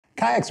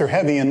Kayaks are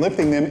heavy and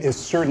lifting them is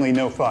certainly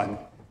no fun.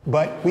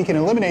 But we can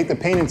eliminate the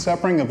pain and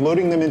suffering of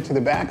loading them into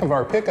the back of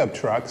our pickup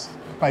trucks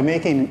by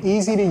making an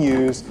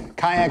easy-to-use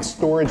kayak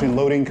storage and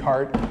loading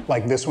cart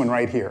like this one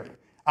right here.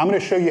 I'm going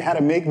to show you how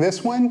to make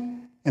this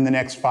one in the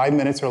next 5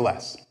 minutes or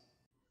less.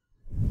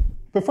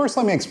 But first,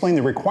 let me explain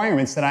the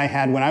requirements that I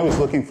had when I was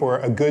looking for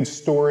a good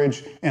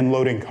storage and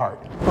loading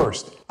cart.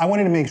 First, I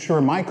wanted to make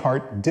sure my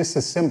cart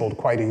disassembled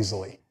quite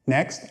easily.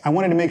 Next, I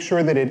wanted to make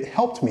sure that it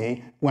helped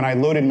me when I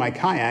loaded my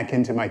kayak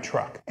into my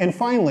truck. And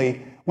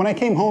finally, when I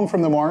came home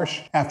from the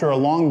marsh after a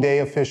long day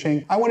of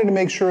fishing, I wanted to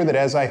make sure that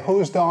as I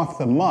hosed off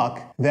the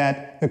muck,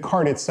 that the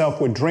cart itself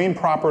would drain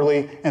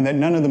properly and that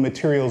none of the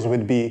materials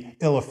would be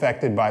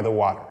ill-affected by the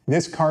water.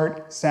 This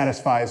cart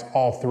satisfies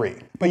all three.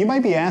 But you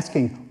might be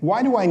asking,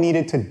 why do I need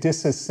it to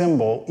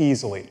disassemble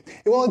easily?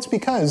 Well, it's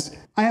because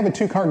I have a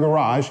two-car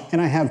garage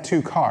and I have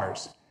two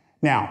cars.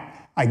 Now,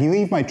 I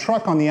leave my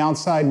truck on the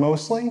outside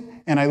mostly,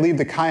 and I leave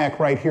the kayak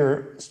right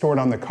here stored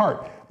on the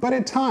cart. But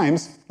at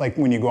times, like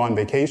when you go on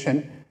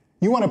vacation,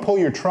 you want to pull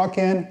your truck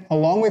in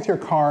along with your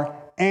car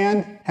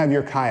and have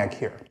your kayak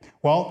here.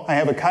 Well, I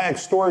have a kayak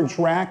storage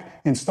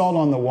rack installed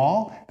on the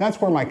wall.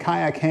 That's where my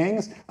kayak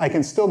hangs. I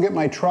can still get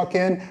my truck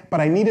in, but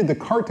I needed the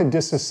cart to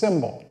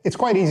disassemble. It's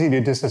quite easy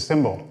to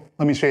disassemble.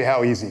 Let me show you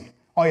how easy.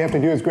 All you have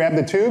to do is grab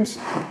the tubes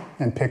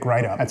and pick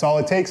right up. That's all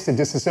it takes to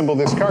disassemble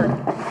this cart.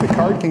 The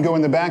cart can go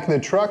in the back of the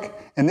truck,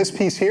 and this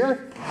piece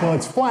here, well,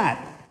 it's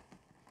flat.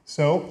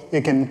 So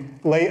it can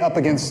lay up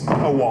against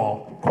a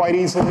wall quite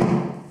easily,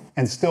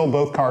 and still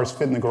both cars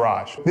fit in the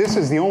garage. This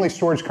is the only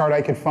storage cart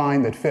I could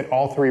find that fit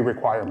all three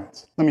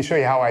requirements. Let me show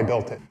you how I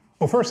built it.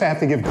 Well, first I have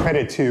to give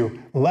credit to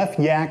Left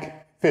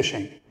Yak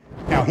Fishing.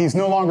 Now, he's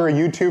no longer a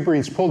YouTuber,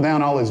 he's pulled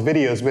down all his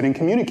videos, but in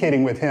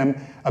communicating with him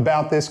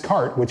about this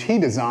cart, which he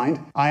designed,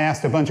 I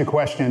asked a bunch of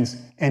questions,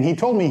 and he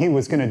told me he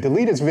was going to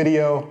delete his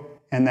video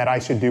and that I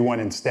should do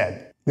one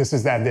instead. This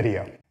is that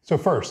video. So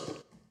first,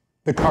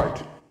 the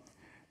cart.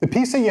 The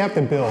piece that you have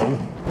to build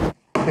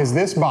is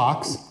this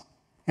box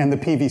and the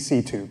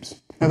PVC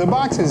tubes. Now, the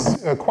box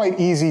is quite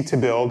easy to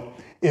build.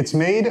 It's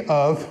made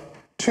of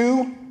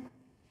two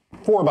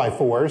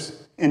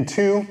 4x4s and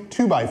two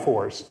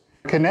 2x4s,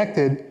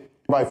 connected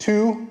by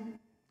two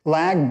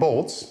lag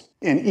bolts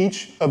in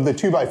each of the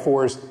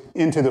 2x4s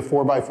into the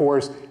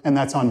 4x4s, and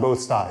that's on both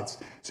sides.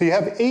 So you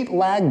have 8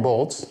 lag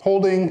bolts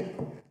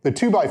holding the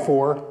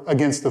 2x4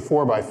 against the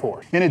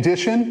 4x4. In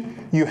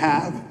addition, you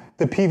have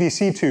the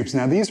PVC tubes.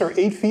 Now, these are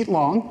 8 feet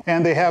long,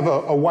 and they have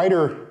a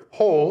wider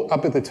hole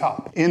up at the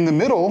top. In the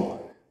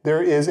middle,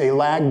 there is a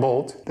lag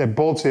bolt that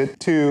bolts it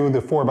to the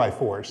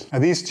 4x4s. Now,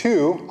 these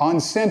two on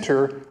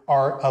center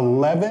are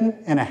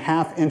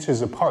 11.5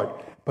 inches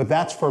apart, but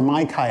that's for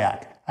my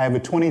kayak. I have a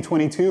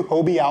 2022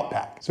 Hobie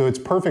Outback, so it's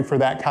perfect for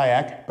that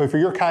kayak, but for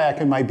your kayak,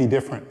 it might be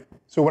different.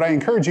 So what I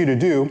encourage you to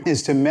do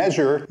is to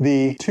measure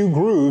the 2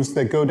 grooves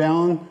that go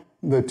down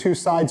the 2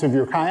 sides of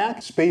your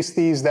kayak, space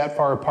these that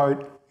far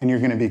apart, and you're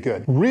gonna be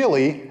good.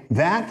 Really,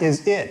 that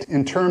is it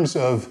in terms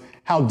of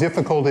how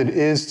difficult it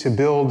is to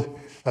build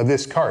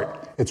this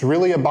cart. It's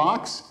really a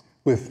box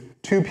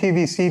with 2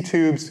 PVC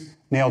tubes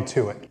nailed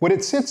to it. What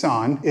it sits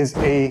on is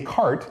a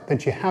cart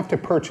that you have to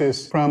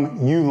purchase from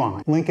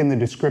Uline. Link in the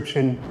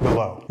description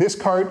below. This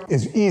cart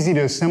is easy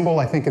to assemble.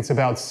 I think it's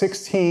about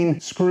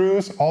 16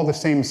 screws, all the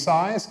same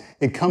size.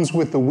 It comes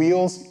with the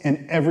wheels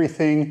and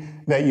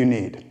everything that you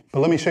need.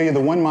 But let me show you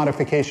the one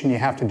modification you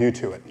have to do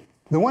to it.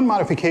 The one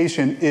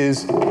modification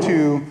is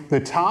to the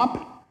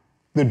top,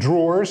 the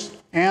drawers,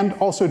 and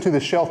also to the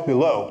shelf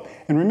below.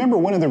 And remember,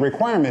 one of the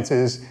requirements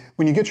is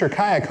when you get your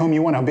kayak home,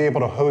 you want to be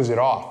able to hose it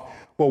off.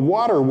 Well,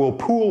 water will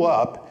pool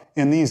up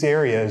in these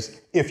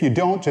areas if you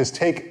don't just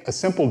take a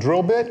simple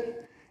drill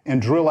bit and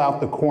drill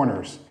out the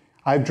corners.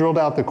 I've drilled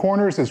out the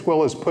corners as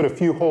well as put a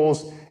few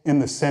holes in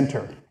the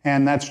center.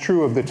 And that's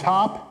true of the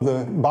top,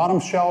 the bottom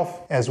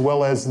shelf, as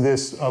well as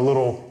this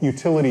little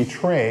utility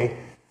tray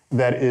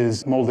that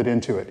is molded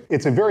into it.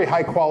 It's a very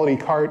high quality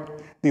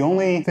cart. The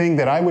only thing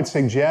that I would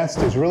suggest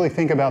is really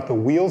think about the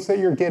wheels that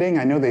you're getting.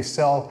 I know they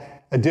sell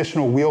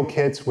additional wheel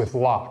kits with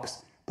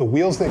locks. The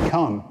wheels that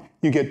come,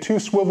 you get 2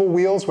 swivel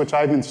wheels, which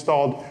I've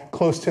installed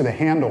close to the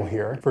handle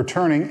here for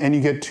turning, and you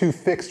get 2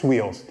 fixed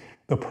wheels.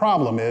 The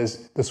problem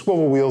is the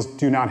swivel wheels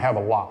do not have a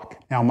lock.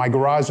 Now, my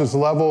garage is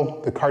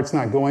level, the cart's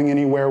not going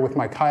anywhere with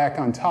my kayak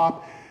on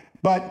top,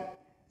 but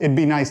it'd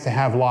be nice to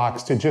have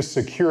locks to just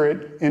secure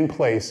it in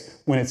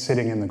place when it's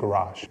sitting in the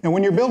garage. And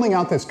when you're building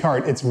out this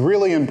cart, it's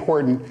really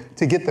important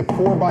to get the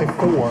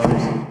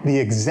 4x4s the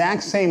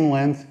exact same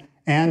length,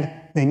 and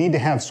they need to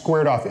have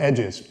squared off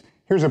edges.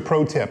 Here's a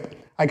pro tip.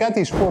 I got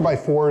these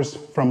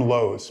 4x4s from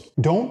Lowe's.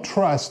 Don't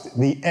trust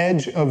the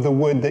edge of the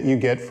wood that you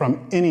get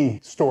from any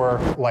store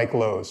like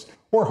Lowe's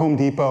or Home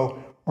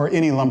Depot or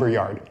any lumber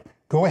yard.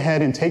 Go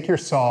ahead and take your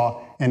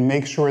saw and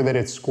make sure that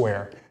it's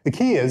square. The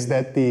key is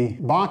that the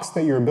box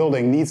that you're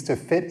building needs to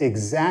fit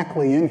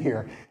exactly in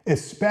here,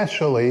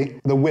 especially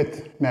the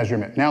width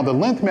measurement. Now, the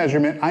length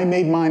measurement, I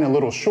made mine a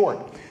little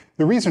short.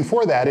 The reason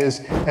for that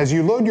is, as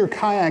you load your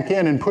kayak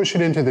in and push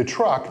it into the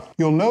truck,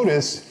 you'll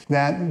notice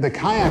that the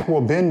kayak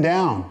will bend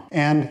down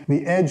and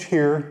the edge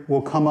here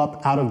will come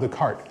up out of the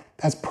cart.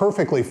 That's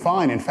perfectly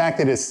fine. In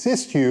fact, it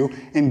assists you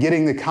in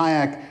getting the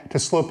kayak to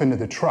slope into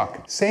the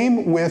truck.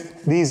 Same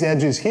with these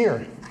edges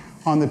here.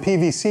 On the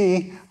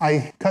PVC,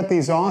 I cut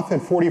these off at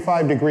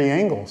 45-degree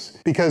angles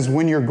because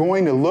when you're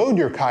going to load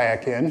your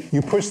kayak in,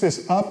 you push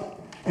this up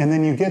and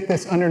then you get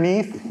this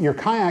underneath your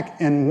kayak,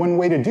 and one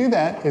way to do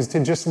that is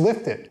to just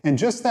lift it. And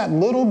just that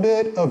little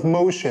bit of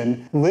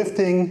motion,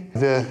 lifting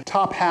the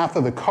top half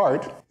of the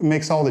cart,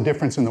 makes all the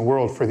difference in the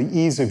world for the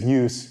ease of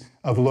use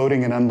of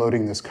loading and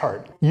unloading this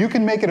cart. You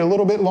can make it a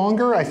little bit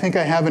longer. I think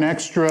I have an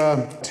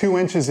extra 2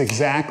 inches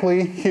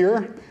exactly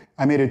here.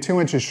 I made it 2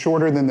 inches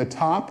shorter than the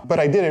top, but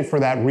I did it for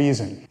that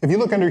reason. If you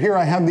look under here,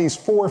 I have these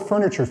 4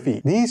 furniture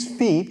feet. These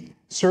feet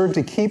serve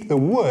to keep the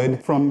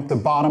wood from the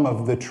bottom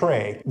of the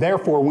tray.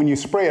 Therefore, when you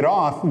spray it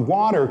off,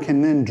 water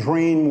can then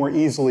drain more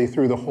easily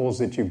through the holes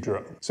that you've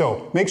drilled.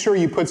 So make sure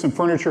you put some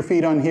furniture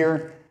feet on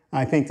here.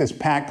 I think this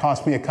pack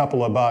cost me a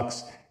couple of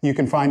bucks. You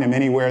can find them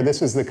anywhere.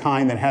 This is the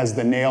kind that has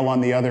the nail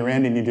on the other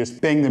end, and you just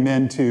bang them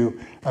into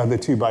the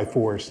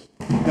 2x4s.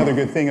 Another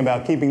good thing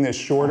about keeping this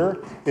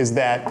shorter is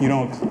that you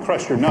don't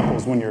crush your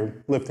knuckles when you're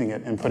lifting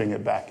it and putting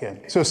it back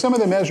in. So some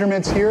of the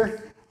measurements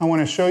here I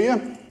want to show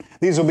you.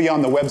 These will be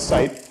on the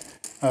website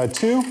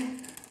too,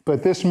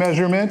 but this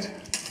measurement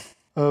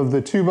of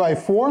the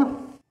 2x4,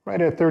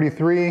 right at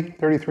 33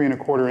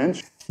 1/4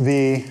 inch.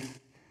 The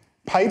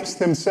pipes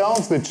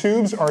themselves, the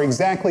tubes, are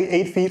exactly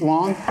 8 feet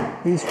long.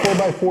 These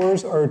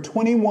 4x4s are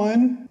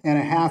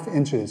 21.5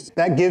 inches.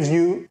 That gives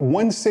you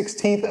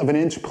 1/16 of an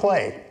inch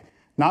play.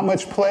 Not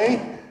much play,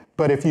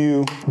 but if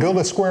you build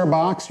a square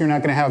box, you're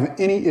not going to have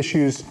any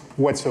issues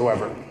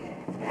whatsoever.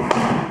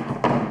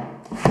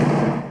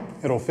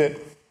 It'll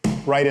fit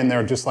right in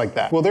there just like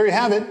that. Well, there you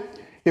have it.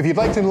 If you'd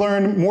like to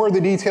learn more of the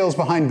details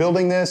behind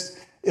building this,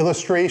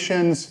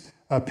 illustrations,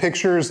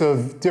 pictures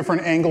of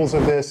different angles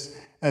of this,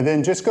 and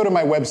then just go to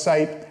my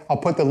website. I'll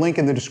put the link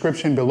in the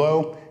description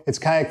below. It's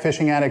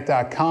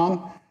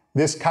kayakfishingaddict.com.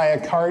 This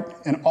kayak cart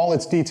and all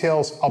its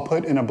details I'll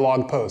put in a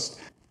blog post.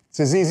 It's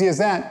as easy as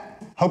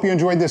that. Hope you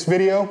enjoyed this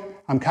video.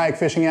 I'm Kayak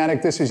Fishing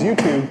Addict. This is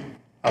YouTube.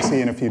 I'll see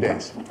you in a few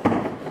days.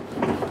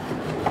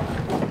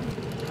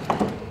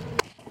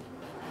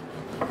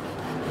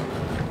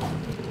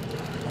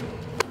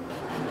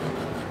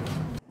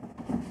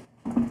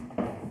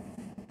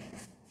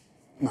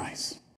 Nice.